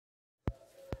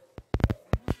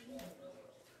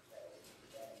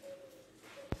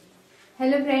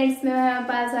Hello friends, मैं यहाँ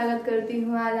पर स्वागत करती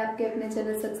हूँ आज आपके अपने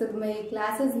चैनल सक्सेस में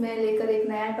क्लासेस में लेकर एक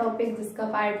नया टॉपिक जिसका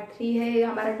पार्ट 3 है।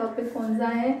 हमारा टॉपिक कौन सा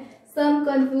है? सम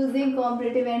confusing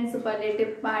comparative and superlative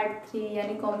part 3,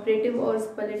 यानी कॉम्परेटिव और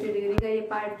सुपरलेटिव डिग्री का ये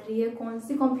पार्ट 3 है। कौन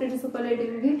सी कॉम्परेटिव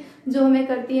सुपरलेटिव डिग्री जो हमें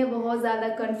करती है बहुत ज़्यादा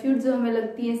कंफ्यूज, जो हमें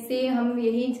लगती है से हम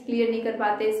यही क्लियर नहीं कर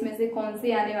पाते इसमें से कौन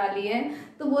सी आने वाली है,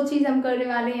 तो वो चीज़ हम करने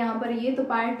वाले हैं यहाँ पर। ये तो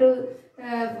पार्ट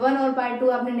 1 और पार्ट 2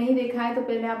 आपने नहीं देखा है तो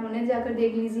पहले आप उन्हें जाकर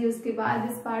देख लीजिए। उसके बाद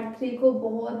इस पार्ट 3 को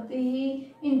बहुत ही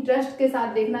इंटरेस्ट के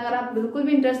साथ देखना। अगर आप बिल्कुल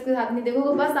भी इंटरेस्ट के साथ नहीं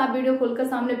देखोगे, बस आप वीडियो खोलकर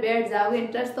सामने बैठ जाओगे,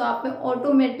 इंटरेस्ट तो आप में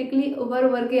ऑटोमेटिकली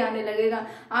उभर के आने लगेगा।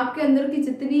 आपके अंदर की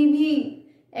जितनी भी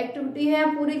एक्टिविटी है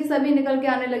पूरी की सभी निकल के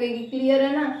आने लगेगी। क्लियर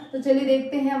है ना? तो चलिए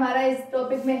देखते हैं हमारा इस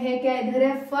टॉपिक में है क्या। इधर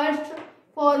है first,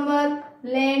 farmer,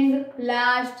 land,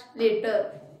 last,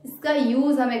 letter. इसका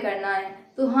यूज हमें करना है।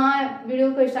 तो हाँ,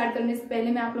 वीडियो को स्टार्ट करने से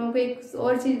पहले मैं आप लोगों को एक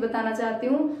और चीज बताना चाहती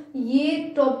हूँ। ये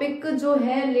टॉपिक जो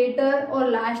है लेटर और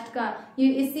लास्ट का, ये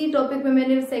इसी टॉपिक में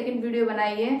मैंने सेकंड वीडियो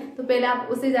बनाई है, तो पहले आप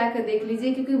उसे जाकर देख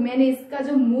लीजिए, क्योंकि मैंने इसका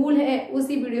जो मूल है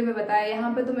उसी वीडियो में बताया।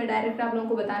 यहाँ पे तो मैं डायरेक्ट आप लोगों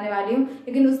को बताने वाली हूँ,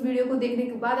 लेकिन उस वीडियो को देखने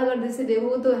के बाद अगर जैसे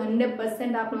देखोगे तो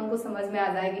 100% आप लोगों को समझ में आ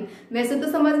जाएगी। वैसे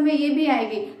तो समझ में ये भी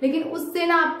आएगी, लेकिन उससे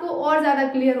ना आपको और ज्यादा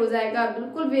क्लियर हो जाएगा,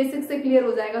 बिल्कुल बेसिक से क्लियर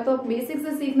हो जाएगा। तो आप बेसिक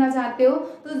से सीखना चाहते हो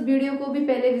तो उस वीडियो को भी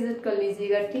पहले विजिट कर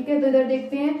लीजिएगा, ठीक है। तो इधर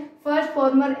देखते हैं first,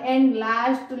 farmer and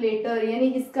last, letter, यानी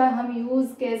इसका हम यूज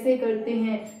कैसे करते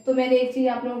हैं। तो मैंने एक चीज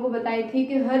आप लोगों को बताई थी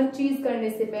कि हर चीज करने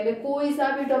से पहले, कोई सा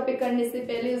भी टॉपिक करने से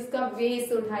पहले उसका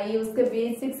बेस उठाइए, उसके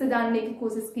बेसिक से जानने की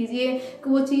कोशिश कीजिए कि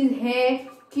वो चीज है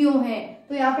क्यों है।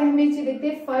 तो यहाँ पे हम एक चीज देखते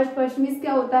हैं, फर्स्ट मीन्स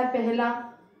क्या होता है?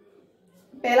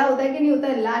 पहला होता है कि नहीं होता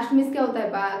है। लास्ट मीन्स क्या होता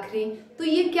है? आखिरी। तो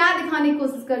ये क्या दिखाने की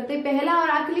कोशिश करते हैं? पहला और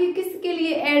आखिरी किसके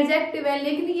लिए? एडजेक्टिव है,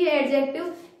 लेकिन ये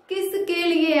एडजेक्टिव किसके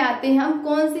लिए आते हैं? हम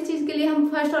कौन सी चीज के लिए हम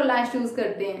फर्स्ट और लास्ट यूज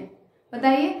करते हैं?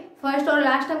 बताइए, फर्स्ट और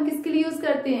लास्ट हम किसके लिए यूज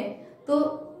करते हैं?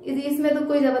 तो इसमें तो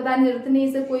कोई बताने की जरूरत नहीं,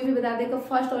 इसे कोई भी बता देगा।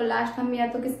 फर्स्ट और लास्ट हम या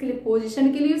तो किसके लिए?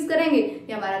 पोजीशन के लिए यूज करेंगे,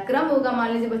 या हमारा क्रम होगा।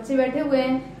 मान लीजिए बच्चे बैठे हुए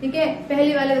हैं, ठीक है,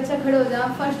 पहले वाले बच्चा खड़े हो जा,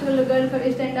 फर्स्ट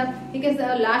गर्ल स्टैंड अप, ठीक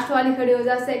है, लास्ट वाली खड़े हो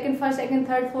जा, second, first, second,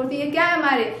 third, fourth. ये क्या है?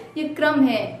 हमारे ये क्रम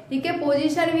है, ठीक है।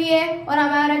 पोजीशन भी है और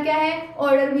हमारा क्या है?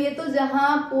 ऑर्डर भी है। तो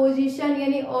जहां पोजीशन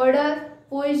यानी ऑर्डर,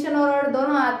 पोजीशन और ऑर्डर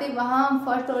दोनों आते हैं, वहां हम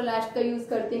फर्स्ट और लास्ट का यूज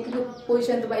करते हैं। क्योंकि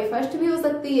पोजीशन तो भाई फर्स्ट भी हो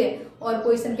सकती है और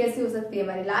पोजीशन कैसी हो सकती है?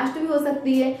 हमारी लास्ट भी हो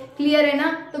सकती है। क्लियर है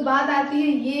ना? तो बात आती है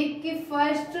ये कि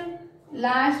फर्स्ट,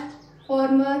 लास्ट,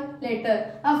 फॉर्मर, लेटर।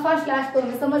 अब फर्स्ट लास्ट तो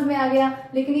हमें समझ में आ गया,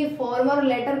 लेकिन ये फॉर्मर और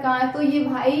लेटर कहाँ है? तो ये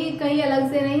भाई कहीं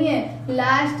अलग से नहीं है।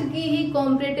 लास्ट की ही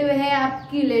कॉम्परेटिव है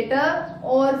आपकी लेटर,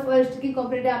 और फर्स्ट की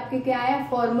कॉम्परेटिव आपके क्या है?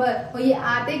 फॉर्मर। और ये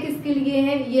आते किसके लिए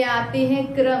हैं? ये आते हैं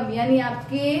क्रम, यानी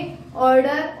आपके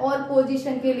ऑर्डर और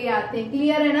पोजीशन के लिए आते हैं।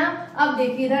 क्लियर है ना? अब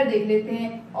देखिए, इधर देख लेते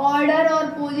हैं। ऑर्डर और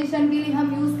पोजीशन के लिए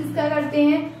हम यूज किसका करते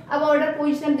हैं? अब ऑर्डर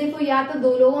पोजीशन देखो, या तो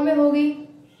दो लोगों में होगी,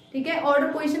 ठीक है। ऑर्डर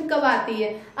पोजीशन कब आती है?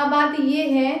 अब बात ये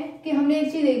है कि हमने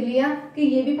एक चीज देख लिया कि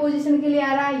ये भी पोजीशन के लिए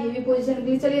आ रहा है, ये भी पोजीशन के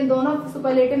लिए। चलिए, दोनों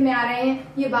सुपरलेटिव में आ रहे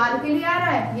हैं। ये बाद के लिए आ रहा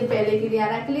है, ये पहले के लिए आ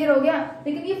रहा है। क्लियर हो गया?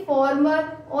 लेकिन ये फॉर्मर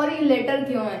और ये लेटर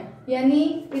क्यों है? यानी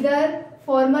इधर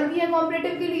फॉर्मर भी है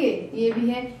कॉम्परेटिव के लिए, ये भी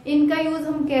है। इनका यूज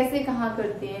हम कैसे कहाँ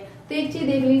करते हैं? तो एक चीज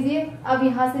देख लीजिए। अब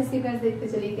यहाँ से सीक्वेंस देखते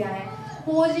चलिए क्या है।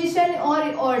 पोजीशन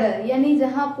और ऑर्डर, यानी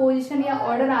जहां पोजीशन या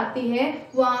ऑर्डर आती है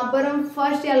वहां पर हम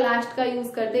फर्स्ट या लास्ट का यूज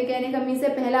करते हैं। कहने का मीन्स है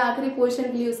पहला आखिरी पोजीशन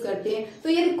के लिए यूज करते हैं। तो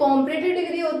ये कॉम्परेटिव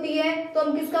डिग्री होती है तो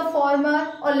हम किसका? फॉर्मर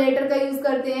और लेटर का यूज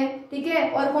करते हैं, ठीक है।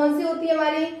 और कौन सी होती है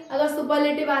हमारी? अगर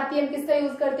सुपरलेटिव आती है हम किसका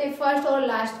यूज करते हैं? फर्स्ट और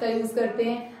लास्ट का यूज करते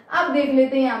हैं। अब देख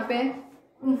लेते हैं यहाँ पे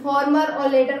फॉर्मर और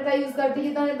लेटर का यूज करते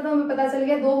हैं। तो हमें पता चल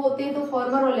गया 2 होते हैं तो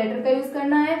फॉर्मर और लेटर का यूज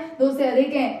करना है। 2 से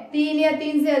अधिक है, 3 या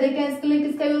 3 से अधिक है, इसके लिए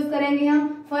किसका यूज करेंगे?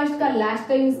 हम फर्स्ट का, लास्ट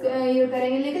का यूज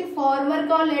करेंगे। लेकिन फॉर्मर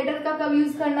का और लेटर का कब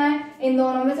यूज करना है? इन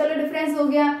दोनों में चलो डिफरेंस हो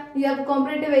गया। या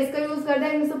कॉम्परेटिव है इसका यूज कर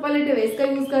देंगे, सुपरलेटिव है इसका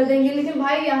यूज कर देंगे। लेकिन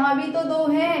भाई यहाँ भी तो 2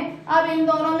 हैं, अब इन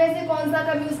दोनों में से कौन सा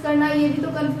कब यूज करना है? ये भी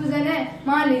तो कंफ्यूजन है।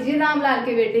 मान लीजिए रामलाल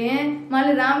के बेटे हैं, मान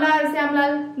लीजिए रामलाल,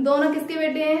 श्यामलाल, दोनों किसके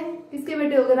बेटे हैं? किसके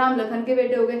बेटे हो गए? राम लखन के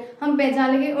बेटे हो गए। हम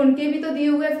पहचान लेंगे, उनके भी तो दिए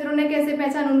हुए, फिर उन्हें कैसे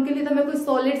पहचान? उनके लिए तो हमें कोई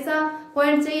सॉलिड सा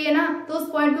पॉइंट चाहिए ना। तो उस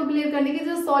पॉइंट को क्लियर करने के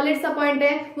जो सॉलिड सा पॉइंट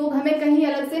है वो हमें कहीं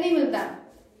अलग से नहीं मिलता,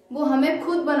 वो हमें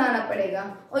खुद बनाना पड़ेगा।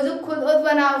 और जो खुद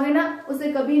बनाओगे ना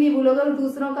उसे कभी नहीं भूलोगे, और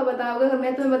दूसरों का बताओगे। अगर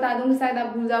मैं तुम्हें बता दूंगी शायद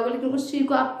आप भूल जाओगे, लेकिन उस चीज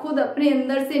को आप खुद अपने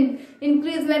अंदर से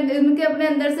इंक्रीजमेंट इनके अपने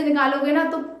अंदर से निकालोगे ना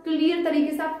तो क्लियर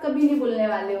तरीके से आप कभी नहीं भूलने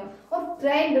वाले हो। और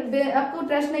ट्राई, आपको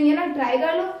ट्रस्ट नहीं है ना, ट्राई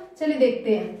कर लो। चलिए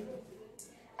देखते हैं।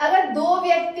 अगर 2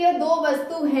 व्यक्ति और 2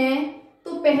 वस्तु हैं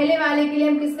तो पहले वाले के लिए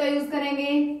हम किसका यूज करेंगे?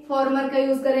 फॉर्मर का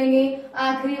यूज करेंगे।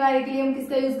 आखिरी वाले के लिए हम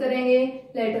किसका यूज करेंगे?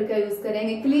 लेटर का यूज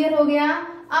करेंगे। क्लियर हो गया?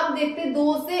 अब देखते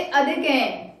 2 से अधिक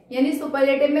हैं, यानी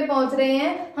सुपरलेटिव में पहुंच रहे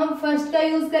हैं, हम फर्स्ट का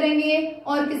यूज करेंगे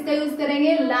और किसका यूज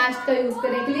करेंगे, लास्ट का यूज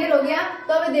करेंगे। क्लियर हो गया।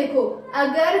 तो अब देखो,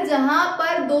 अगर जहां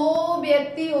पर 2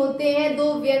 व्यक्ति होते हैं,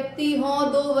 2 व्यक्ति हो,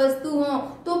 2 वस्तु हो,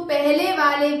 तो पहले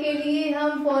वाले के लिए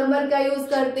हम फॉर्मर का यूज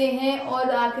करते हैं और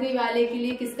आखिरी वाले के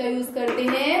लिए किसका यूज करते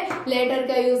हैं, लेटर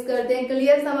का यूज करते हैं।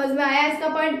 क्लियर, समझ में आया। इसका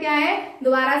पॉइंट क्या है,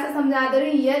 दोबारा से समझा दे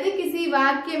रही। यदि किसी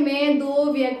वाक्य में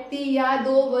 2 व्यक्ति या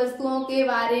 2 वस्तुओं के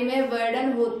बारे में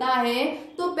वर्णन होता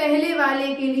है तो पहले वाले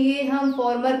के लिए हम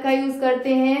फॉर्मर का यूज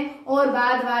करते हैं और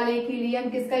बाद वाले के लिए हम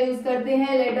किसका यूज करते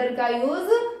हैं, लेटर का यूज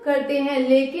करते हैं।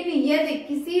 लेकिन यदि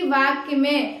किसी वाक्य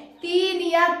में 3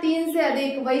 या 3 से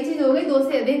अधिक, वही चीज हो गई 2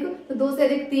 से अधिक, तो 2 से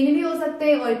अधिक 3 भी हो सकते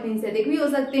हैं और 3 से अधिक भी हो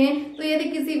सकते हैं। तो यदि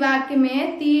किसी वाक्य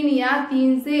में 3 या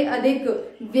 3 से अधिक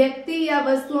व्यक्ति या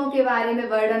वस्तुओं के बारे में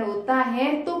वर्णन होता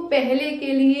है तो पहले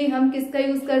के लिए हम किसका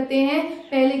यूज करते हैं,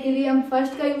 पहले के लिए हम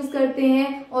फर्स्ट का यूज करते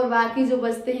हैं और बाकी जो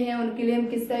बचते हैं उनके लिए हम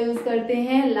किसका यूज करते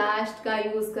हैं, लास्ट का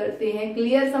यूज करते हैं।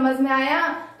 क्लियर, समझ में आया।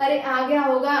 अरे आ गया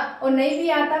होगा, और नहीं भी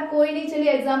आता कोई नहीं,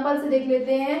 चलिए एग्जाम्पल से देख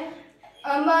लेते हैं।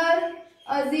 अमर,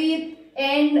 अजीत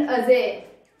एंड अजय,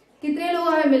 कितने लोग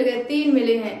हमें मिल गए, 3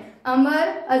 मिले हैं। अमर,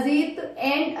 Ajit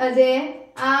and Ajay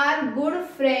are good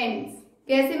friends.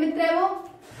 कैसे मित्र है वो,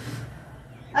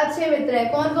 अच्छे मित्र है।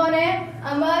 कौन कौन है,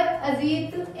 अमर,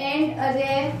 Ajit and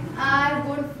Ajay are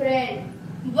good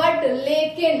friend. But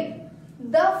लेकिन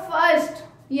द फर्स्ट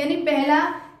यानी पहला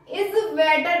is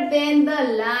better than the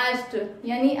last,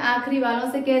 यानी आखिरी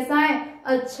वालों से कैसा है,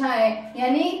 अच्छा है।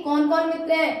 यानी कौन कौन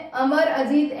मित्र हैं, अमर,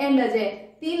 अजीत एंड अजय,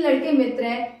 3 लड़के मित्र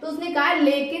हैं। तो उसने कहा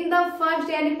लेकिन द फर्स्ट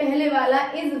यानी पहले वाला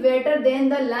is better than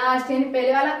the last, यानी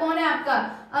पहले वाला कौन है आपका,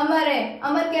 अमर है।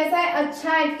 अमर कैसा है,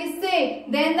 अच्छा है। किससे,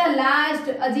 देन द लास्ट,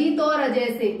 अजीत और अजय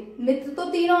से। मित्र तो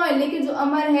तीनों है लेकिन जो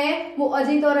अमर है वो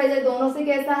अजीत और अजय दोनों से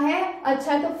कैसा है,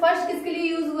 अच्छा है। तो फर्स्ट किसके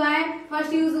लिए यूज हुआ है,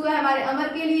 फर्स्ट यूज हुआ है हमारे अमर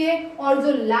के लिए, और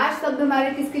जो लास्ट शब्द हमारे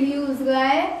किसके लिए यूज हुआ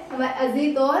है, हमारे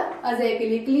अजीत और अजय के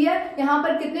लिए। क्लियर, यहाँ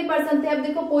पर कितने परसेंट थे। अब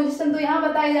देखो पोजीशन तो यहाँ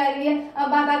बताई जा रही है। अब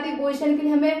बात आती है पोजीशन के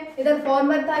लिए, हमें इधर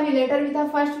फॉर्मर था, अभी लेटर भी था,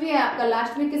 फर्स्ट भी है आपका,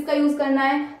 लास्ट भी किसका यूज करना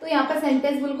है। तो यहाँ पर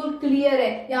सेंटेंस बिल्कुल क्लियर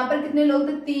है। यहाँ पर कितने लोग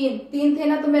थे, 3 थे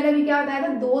ना। तो मैंने भी क्या बताया था,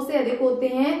 2 से अधिक होते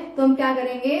हैं तो हम क्या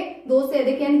करेंगे, 2 से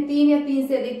अधिक यानी 3 या 3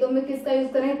 से अधिक, तो हमें किसका यूज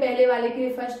करेंगे, पहले वाले के लिए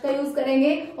फर्स्ट का यूज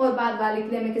करेंगे और बाद वाले के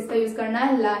लिए हमें किसका यूज करना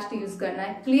है, लास्ट यूज करना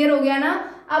है। क्लियर हो गया ना।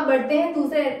 अब बढ़ते हैं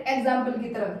दूसरे एग्जाम्पल की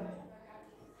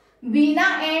तरफ। बीना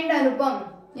एंड अनुपम,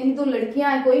 यानी 2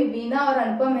 लड़कियां हैं कोई, बीना और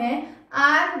अनुपम है,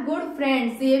 आर गुड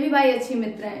फ्रेंड्स, ये भी भाई अच्छी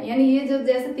मित्र हैं। यानी ये जो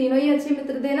जैसे तीनों ही अच्छे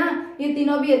मित्र थे ना, ये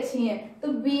तीनों भी अच्छी हैं।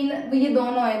 तो बीना, ये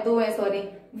दोनों है, 2 है sorry,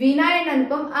 Bina and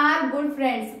Anupam are good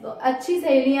friends, तो अच्छी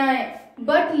सहेलियां हैं।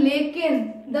 बट लेकिन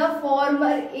the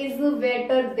former is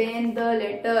better than the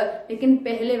letter, लेकिन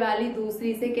पहले वाली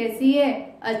दूसरी से कैसी है,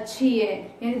 अच्छी है।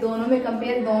 यानी दोनों में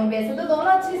कंपेयर, दोनों वैसे तो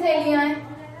दोनों अच्छी सहेलियां हैं,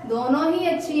 दोनों ही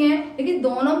अच्छी हैं, लेकिन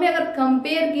दोनों में अगर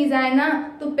कंपेयर की जाए ना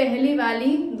तो पहली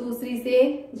वाली दूसरी से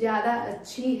ज्यादा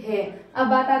अच्छी है। अब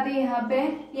बात आती है यहाँ पे,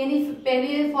 यानी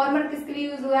पहले फॉर्मर किसके लिए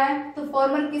यूज हुआ है, तो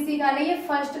फॉर्मर किसी का नहीं है,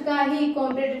 फर्स्ट का ही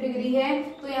कॉम्परेटिव डिग्री है।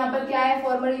 तो यहाँ पर क्या है,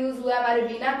 फॉर्मर यूज हुआ है हमारे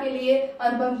बीना के लिए,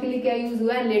 अनुपम के लिए क्या यूज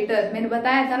हुआ है, लेटर। मैंने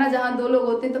बताया था ना, जहां 2 लोग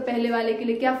होते हैं तो पहले वाले के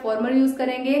लिए क्या फॉर्मर यूज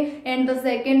करेंगे, एंड द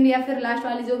सेकंड या फिर लास्ट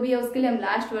वाली जो भी है उसके लिए हम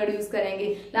लास्ट वर्ड यूज करेंगे।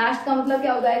 लास्ट का मतलब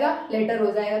क्या हो जाएगा, लेटर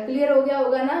हो जाएगा। क्लियर हो गया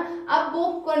होगा ना। अब वो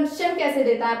क्वेश्चन कैसे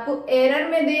देता है, आपको एरर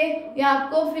में दे या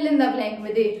आपको फिल इन द ब्लैंक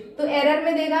में दे। तो एरर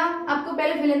में देगा, आपको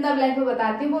पहले फिल इन द ब्लैंक में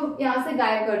बताती हूँ, वो यहाँ से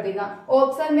गायब कर देगा।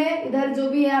 ऑप्शन में इधर जो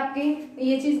भी है आपकी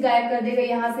ये चीज गायब कर देगा,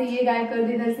 यहाँ से ये गायब कर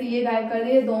दे, इधर से ये गायब कर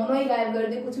दे, दोनों ही गायब कर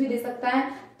दे, कुछ भी दे सकता है।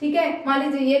 ठीक है, मान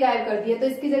लीजिए ये गायब कर दिया तो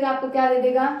इसकी जगह आपको क्या दे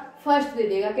देगा, फर्स्ट दे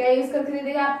देगा। क्या यूज करके दे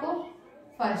देगा आपको,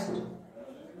 फर्स्ट।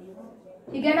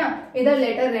 ठीक है ना, इधर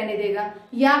लेटर रहने देगा।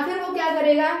 या फिर वो क्या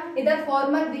करेगा, इधर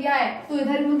फॉर्मर दिया है तो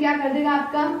इधर वो क्या कर देगा,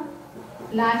 आपका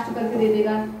लास्ट करके दे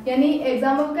देगा। यानी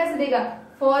एग्जाम में कैसे देगा,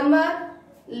 फॉर्मर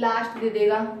लास्ट दे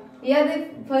देगा, या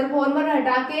फॉर्मर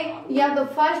हटा के या तो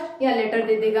फर्स्ट या लेटर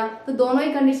दे देगा। तो दोनों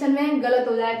ही कंडीशन में गलत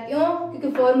हो जाएगा। क्यों,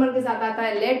 क्योंकि फॉर्मर के साथ आता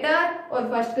है लेटर और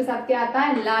फर्स्ट के साथ क्या आता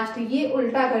है, लास्ट। ये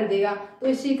उल्टा कर देगा। तो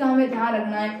इस चीज का हमें ध्यान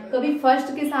रखना है, कभी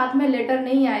फर्स्ट के साथ में लेटर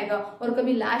नहीं आएगा और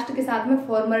कभी लास्ट के साथ में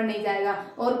फॉर्मर नहीं जाएगा।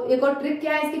 और एक और ट्रिक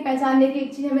क्या है इसकी पहचानने की,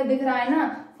 एक चीज हमें दिख रहा है ना,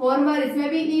 फॉर्मर, इसमें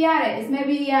भी ER है, इसमें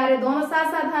भी ER है, दोनों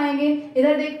साथ साथ आएंगे।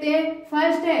 इधर देखते हैं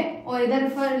फर्स्ट है और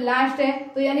इधर लास्ट है,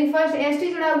 तो यानी फर्स्ट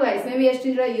ST जुड़ा हुआ है, इसमें भी ST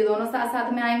जुड़ा है, ये दोनों साथ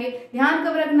साथ में आएंगे। ध्यान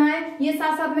कब रखना है, ये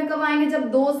साथ साथ में कब आएंगे, जब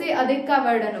 2 से अधिक का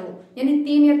वर्णन हो, यानी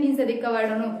 3 या 3 से अधिक का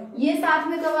वर्णन हो। ये साथ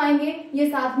में कब आएंगे, ये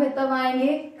साथ में तब आएंगे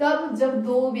कब, जब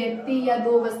दो व्यक्ति या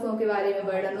दो वस्तुओं के बारे में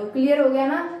वर्णन हो। क्लियर हो गया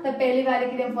ना। तब पहले वाले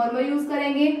के लिए हम फॉर्मल यूज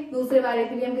करेंगे, दूसरे वाले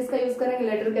के लिए हम किसका यूज करेंगे,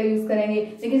 लेटर का यूज करेंगे।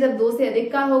 लेकिन जब दो से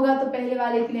अधिक का होगा तो पहले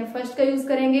वाले के लिए फर्स्ट का यूज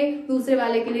करेंगे, दूसरे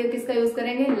वाले के लिए किसका यूज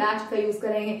करेंगे, लास्ट का यूज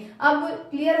करेंगे। अब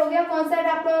क्लियर हो गया कॉन्सेप्ट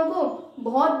आप लोगों को।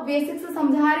 बहुत बेसिक से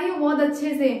समझा रही हूँ, बहुत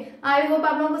अच्छे से। आई होप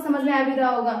आप लोगों को समझ में आ भी रहा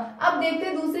होगा। अब देखते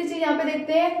हैं दूसरी चीज, यहाँ पे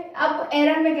देखते हैं अब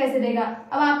एरर में कैसे देगा।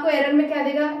 अब आपको एरर में क्या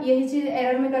देगा, यही चीज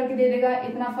एरर में करके दे देगा।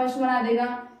 इतना फर्स्ट बना देगा,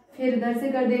 फिर इधर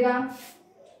से कर देगा,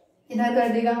 इधर कर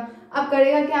देगा। अब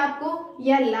करेगा क्या आपको,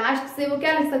 या लास्ट से वो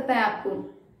क्या लिख सकता है आपको,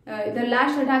 इधर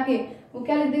लास्ट हटा के वो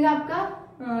क्या लिख देगा आपका,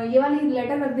 ये वाली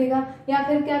लेटर रख देगा। या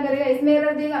फिर क्या करेगा, इसमें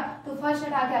एरर देगा तो फर्स्ट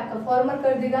हटा के आपका फॉर्मर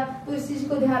कर देगा। तो इस चीज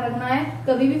को ध्यान रखना है,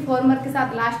 कभी भी फॉर्मर के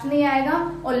साथ लास्ट नहीं आएगा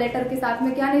और लेटर के साथ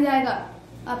में क्या नहीं जाएगा,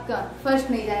 आपका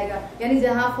फर्स्ट नहीं जाएगा। यानी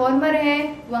जहां फॉर्मर है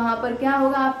वहां पर क्या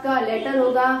होगा, आपका लेटर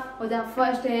होगा, और जहां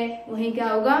फर्स्ट है वहीं क्या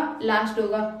होगा, लास्ट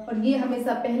होगा। और ये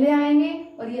हमेशा पहले आएंगे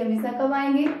और ये हमेशा कब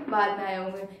आएंगे, बाद में आए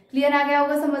होंगे। क्लियर आ गया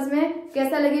होगा समझ में।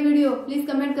 कैसा लगी वीडियो प्लीज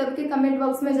कमेंट करके कमेंट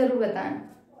बॉक्स में जरूर बताएं।